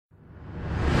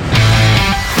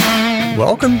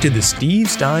Welcome to the Steve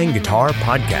Stein Guitar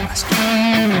Podcast,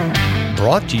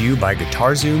 brought to you by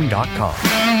GuitarZoom.com.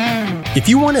 If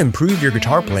you want to improve your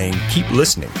guitar playing, keep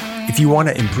listening. If you want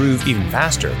to improve even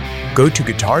faster, go to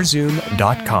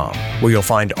GuitarZoom.com, where you'll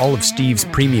find all of Steve's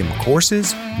premium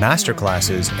courses,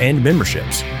 masterclasses, and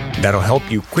memberships that'll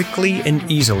help you quickly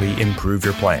and easily improve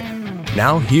your playing.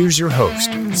 Now here's your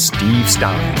host, Steve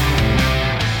Stein.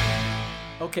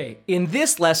 Okay, in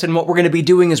this lesson, what we're going to be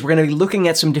doing is we're going to be looking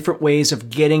at some different ways of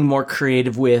getting more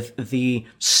creative with the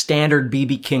standard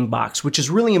B.B. King box, which is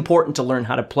really important to learn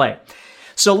how to play.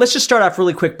 So let's just start off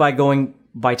really quick by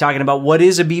talking about what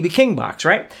is a B.B. King box,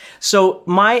 right? So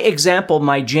my example,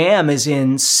 my jam is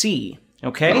in C,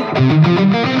 okay?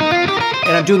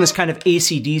 And I'm doing this kind of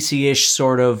AC/DC-ish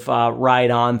sort of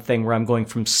ride-on thing where I'm going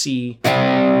from C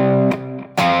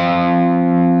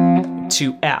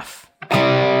to F.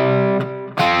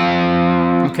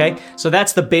 Okay, so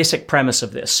that's the basic premise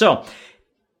of this. So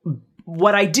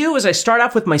what I do is I start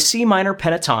off with my C minor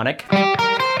pentatonic.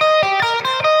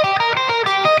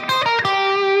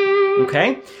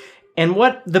 Okay, and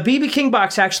what the B.B. King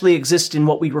box actually exists in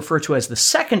what we refer to as the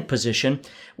second position,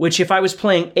 which if I was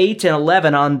playing 8 and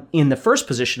 11 in the first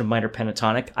position of minor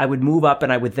pentatonic, I would move up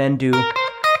and I would then do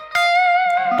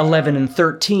 11 and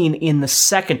 13 in the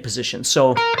second position.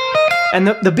 So, and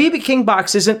the B.B. King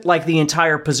box isn't like the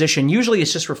entire position. Usually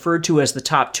it's just referred to as the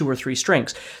top 2 or 3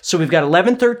 strings. So we've got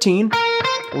 11, 13,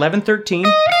 11, 13.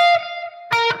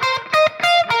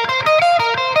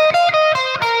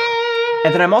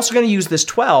 And then I'm also going to use this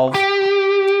 12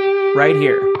 right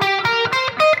here.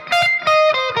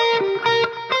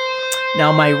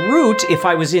 Now my root, if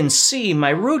I was in C,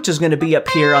 my root is going to be up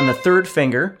here on the 3rd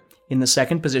finger in the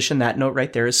second position. That note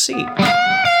right there is C.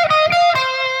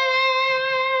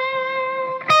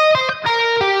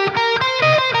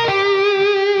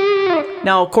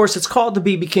 Now, of course, it's called the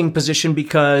B.B. King position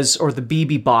or the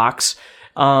B.B. box,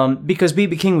 because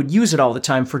B.B. King would use it all the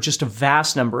time for just a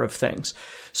vast number of things.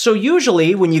 So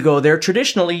usually when you go there,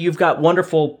 traditionally you've got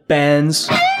wonderful bends.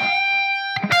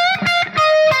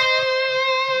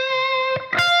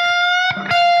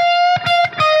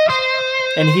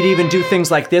 And he'd even do things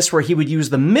like this where he would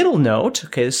use the middle note.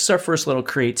 Okay, this is our first little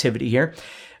creativity here,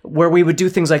 where we would do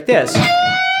things like this.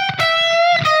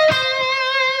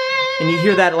 And you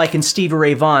hear that like in Stevie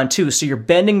Ray Vaughan too. So you're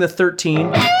bending the 13.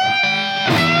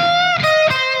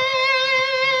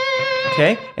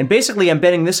 Okay, and basically I'm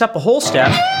bending this up a whole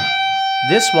step.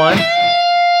 This one,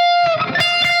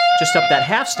 just up that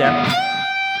half step.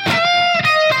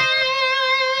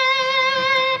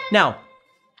 Now,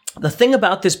 the thing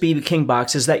about this B.B. King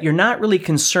box is that you're not really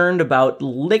concerned about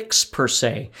licks per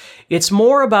se. It's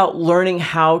more about learning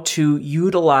how to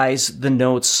utilize the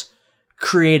notes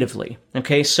creatively.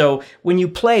 Okay, so when you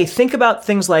play, think about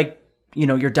things like,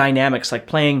 your dynamics, like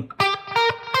playing,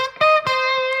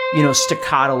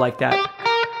 staccato like that.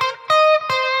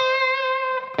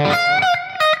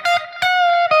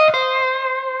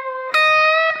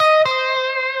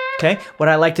 Okay, what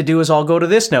I like to do is I'll go to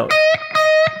this note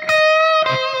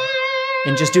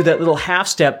and just do that little half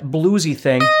step bluesy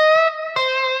thing.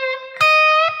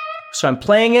 So I'm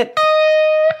playing it,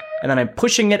 and then I'm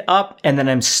pushing it up, and then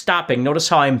I'm stopping. Notice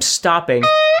how I'm stopping.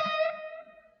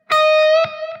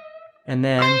 And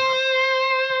then,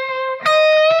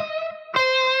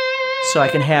 so I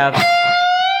can have,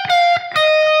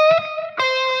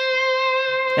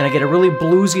 and I get a really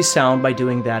bluesy sound by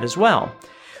doing that as well.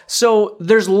 So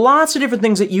there's lots of different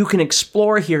things that you can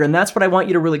explore here, and that's what I want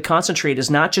you to really concentrate, is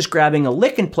not just grabbing a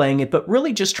lick and playing it, but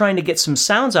really just trying to get some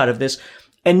sounds out of this,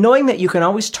 and knowing that you can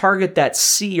always target that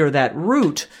C or that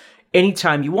root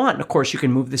anytime you want. And of course, you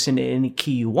can move this into any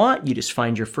key you want. You just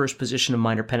find your first position of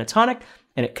minor pentatonic,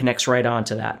 and it connects right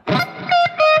onto that.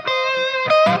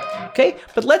 Okay,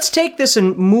 but let's take this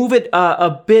and move it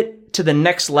a bit to the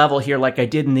next level here, like I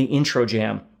did in the intro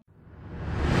jam.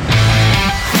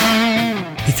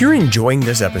 If you're enjoying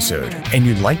this episode and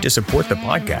you'd like to support the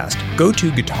podcast, go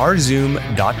to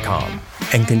GuitarZoom.com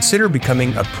and consider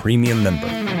becoming a premium member.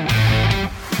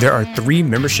 There are 3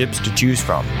 memberships to choose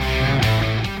from.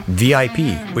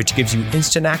 VIP, which gives you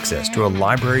instant access to a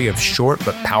library of short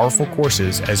but powerful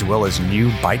courses as well as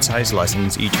new bite-sized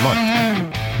lessons each month.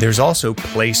 There's also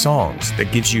Play Songs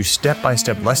that gives you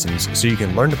step-by-step lessons so you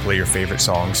can learn to play your favorite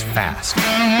songs fast.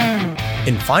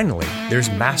 And finally, there's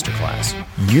Masterclass,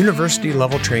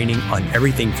 university-level training on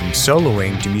everything from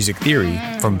soloing to music theory,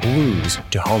 from blues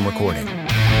to home recording.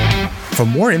 For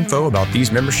more info about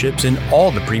these memberships and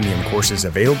all the premium courses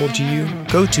available to you,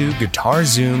 go to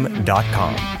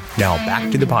GuitarZoom.com. Now back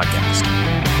to the podcast.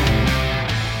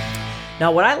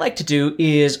 Now, what I like to do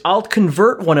is I'll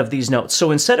convert one of these notes.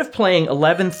 So instead of playing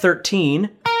 11,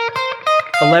 13,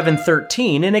 11,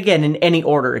 13, and again, in any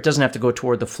order, it doesn't have to go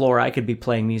toward the floor. I could be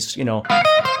playing these, any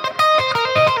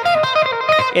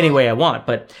way I want.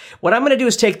 But what I'm going to do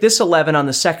is take this 11 on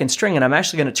the second string, and I'm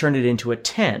actually going to turn it into a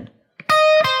 10.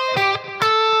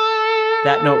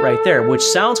 That note right there, which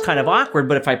sounds kind of awkward,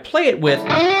 but if I play it with...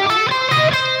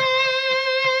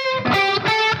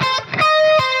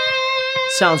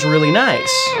 sounds really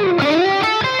nice.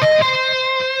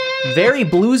 Very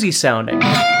bluesy sounding.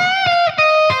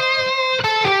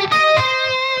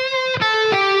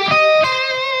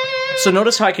 So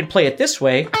notice how I can play it this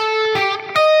way,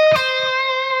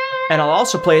 and I'll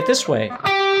also play it this way.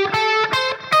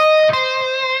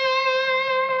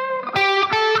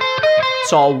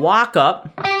 So I'll walk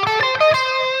up,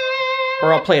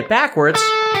 or I'll play it backwards,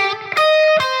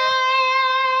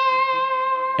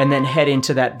 and then head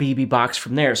into that BB box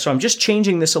from there. So I'm just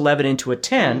changing this 11 into a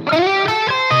 10.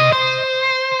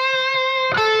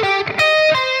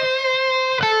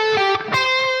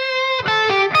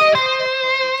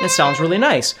 It sounds really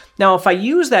nice. Now, if I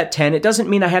use that 10, it doesn't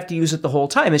mean I have to use it the whole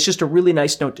time. It's just a really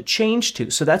nice note to change to.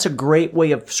 So that's a great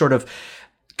way of sort of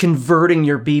converting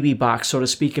your BB box, so to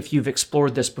speak, if you've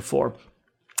explored this before.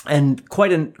 And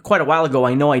quite a while ago,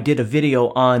 I know I did a video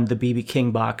on the BB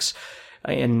King box.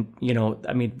 And,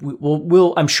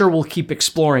 I'm sure we'll keep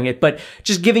exploring it, but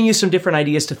just giving you some different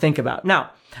ideas to think about. Now,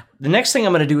 the next thing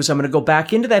I'm going to do is I'm going to go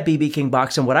back into that BB King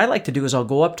box, and what I like to do is I'll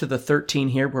go up to the 13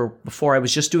 here, where before I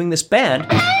was just doing this bend.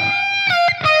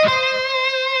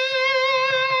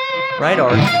 Right,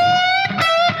 or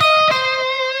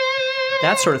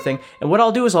that sort of thing. And what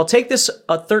I'll do is I'll take this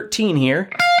 13 here,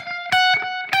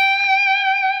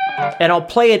 and I'll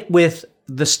play it with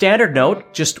the standard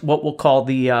note, just what we'll call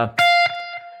the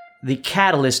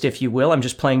catalyst, if you will. I'm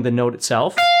just playing the note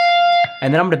itself.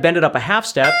 And then I'm going to bend it up a half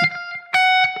step,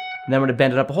 and then I'm going to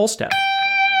bend it up a whole step.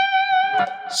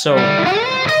 So...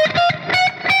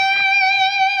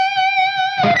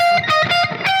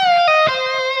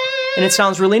 and it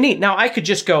sounds really neat. Now, I could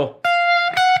just go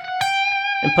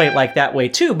and play it like that way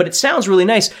too, but it sounds really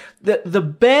nice. The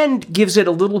bend gives it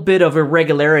a little bit of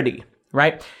irregularity,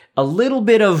 right? A little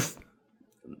bit of,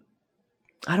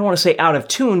 I don't want to say out of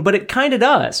tune, but it kind of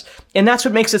does. And that's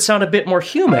what makes it sound a bit more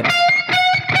human.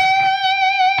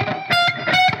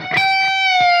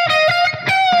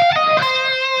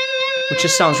 Which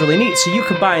just sounds really neat. So you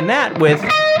combine that with...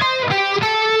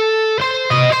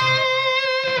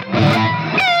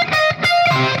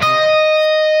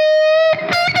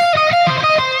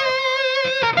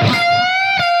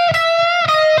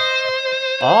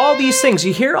 all these things.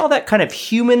 You hear all that kind of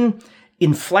human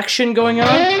inflection going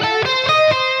on?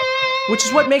 Which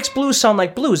is what makes blues sound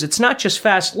like blues. It's not just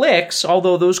fast licks,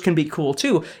 although those can be cool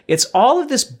too. It's all of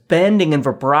this bending and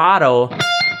vibrato.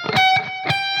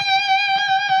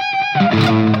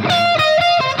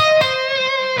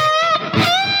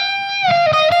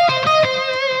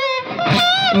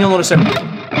 And you'll notice I'm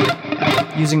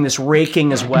using this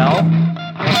raking as well.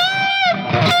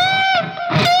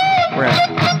 Where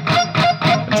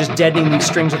I'm just deadening these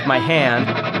strings with my hand,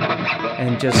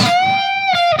 and just,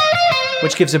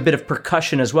 which gives a bit of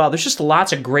percussion as well. There's just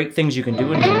lots of great things you can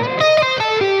do in here.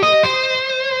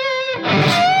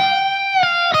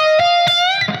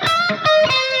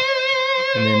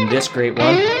 And then this great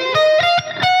one.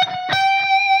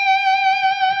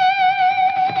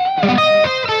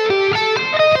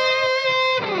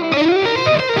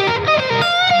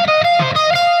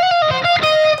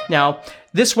 Now,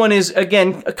 this one is,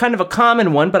 again, kind of a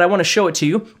common one, but I want to show it to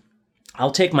you.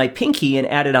 I'll take my pinky and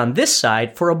add it on this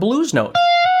side for a blues note.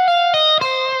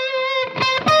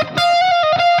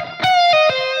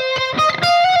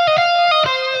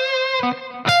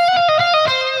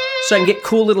 So I can get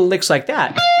cool little licks like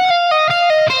that.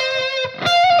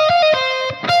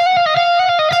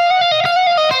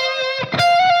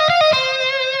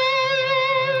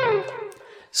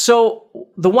 So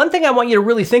the one thing I want you to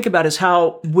really think about is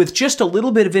how, with just a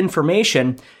little bit of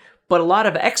information, but a lot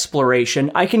of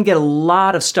exploration, I can get a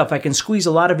lot of stuff. I can squeeze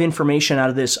a lot of information out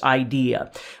of this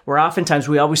idea, where oftentimes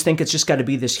we always think it's just got to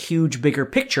be this huge, bigger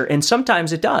picture. And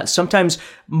sometimes it does. Sometimes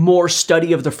more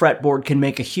study of the fretboard can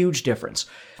make a huge difference.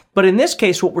 But in this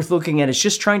case, what we're looking at is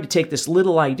just trying to take this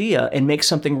little idea and make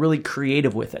something really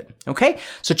creative with it. Okay?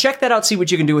 So check that out, see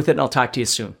what you can do with it, and I'll talk to you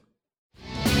soon.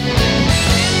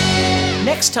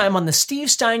 Next time on the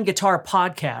Steve Stein Guitar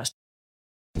Podcast.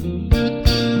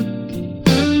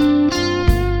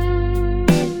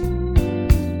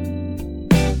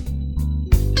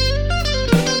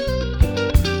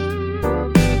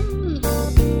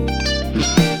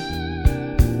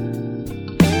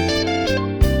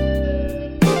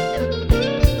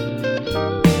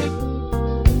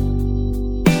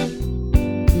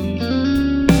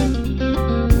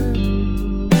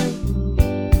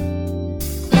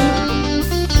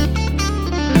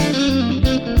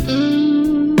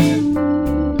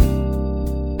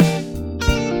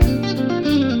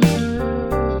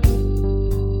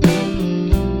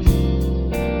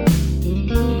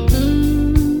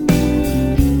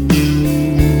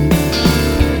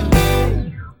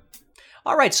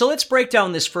 All right, so let's break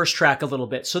down this first track a little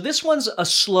bit. So this one's a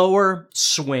slower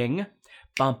swing.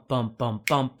 Bump, bump, bump,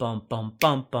 bump, bump, bump,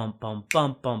 bump, bump, bump,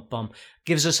 bump, bump, bump.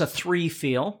 Gives us a 3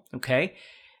 feel, okay?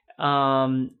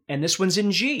 And this one's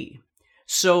in G.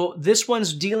 So this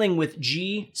one's dealing with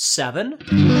G7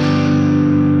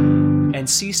 and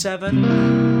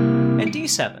C7 and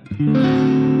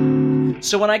D7.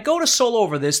 So when I go to solo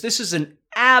over this is an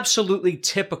absolutely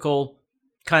typical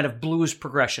kind of blues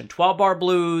progression, 12-bar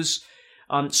blues.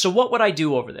 So what would I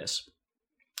do over this?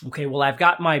 Okay, well, I've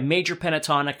got my major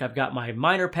pentatonic, I've got my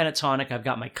minor pentatonic, I've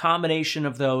got my combination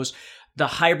of those, the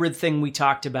hybrid thing we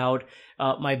talked about,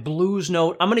 my blues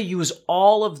note. I'm going to use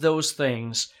all of those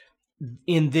things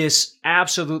in this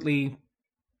absolutely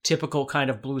typical kind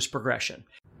of blues progression.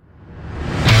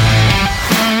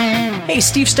 Hey,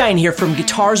 Steve Stein here from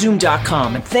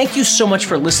GuitarZoom.com, and thank you so much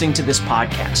for listening to this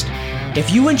podcast.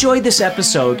 If you enjoyed this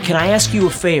episode, can I ask you a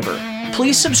favor?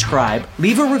 Please subscribe,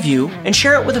 leave a review, and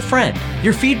share it with a friend.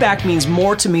 Your feedback means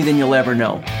more to me than you'll ever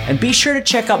know. And be sure to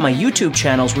check out my YouTube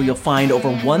channels where you'll find over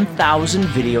 1,000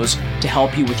 videos to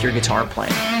help you with your guitar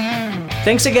playing.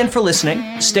 Thanks again for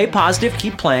listening. Stay positive,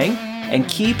 keep playing, and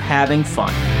keep having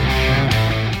fun.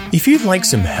 If you'd like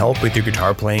some help with your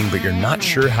guitar playing but you're not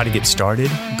sure how to get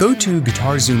started, go to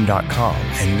GuitarZoom.com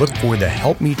and look for the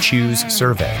Help Me Choose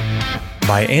survey.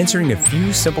 By answering a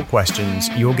few simple questions,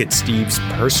 you'll get Steve's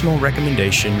personal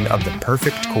recommendation of the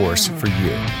perfect course for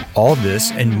you. All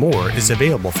this and more is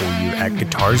available for you at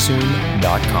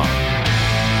GuitarZoom.com.